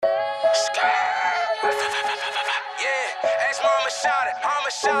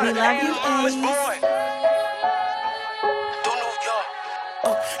We love you, Ace.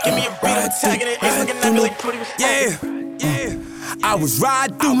 Give me a beat, I'm tagging it. Ace looking at me like Cody was Yeah. I was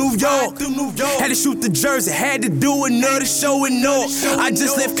riding through New York. Had to shoot the jersey, had to do another show in North. I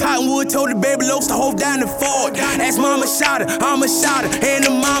just left Cottonwood, told the baby Lokes to hold down the fort. Asked mama shot her, I'm a shotter, and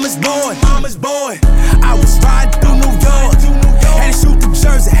the mama's boy. I was riding through New York. Had to shoot the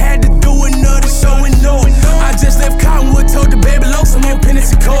jersey, had to do another show in North. I just left Cottonwood, told the baby Lokes I'm on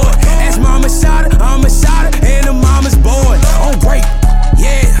penance and court. Asked mama shot her, I'm a shotter, and the mama's boy. On break,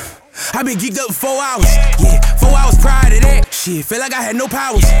 yeah. I been geeked up for 4 hours, yeah, 4 hours prior to that. Shit, felt like I had no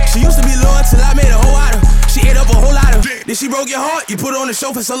powers. She used to be loyal till I made a whole out of. She ate up a whole lot of. Then she broke your heart, you put her on the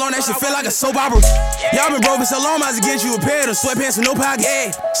show for so long that shit felt like a soap opera. Y'all been broke for so long, I was get you a pair of sweatpants with no pockets.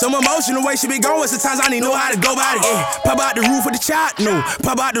 Yeah, some emotional way she been going, sometimes I need to know how to go about it. Yeah, pop out the roof with the chop, no,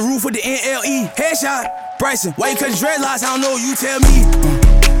 pop out the roof with the NLE. Headshot, Verison, why you cut your dreadlocks? I don't know, you tell me.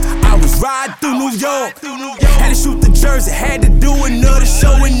 I was riding through New York, had to shoot the jersey, had to do another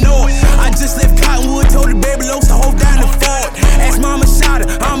show in North. I just left Cottonwood, told the baby Lokes to hold down the fort. Asked mama shot her,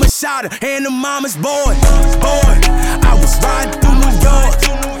 I'm a shotter, and the mama's boy. I was riding through New York,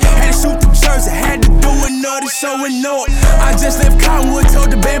 had to shoot the jersey, had to do another show in North. I just left Cottonwood, told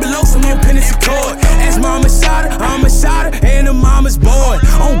the baby Lokes I'm on penance and court. Asked mama shot her, I'm a shotter, and the mama's boy.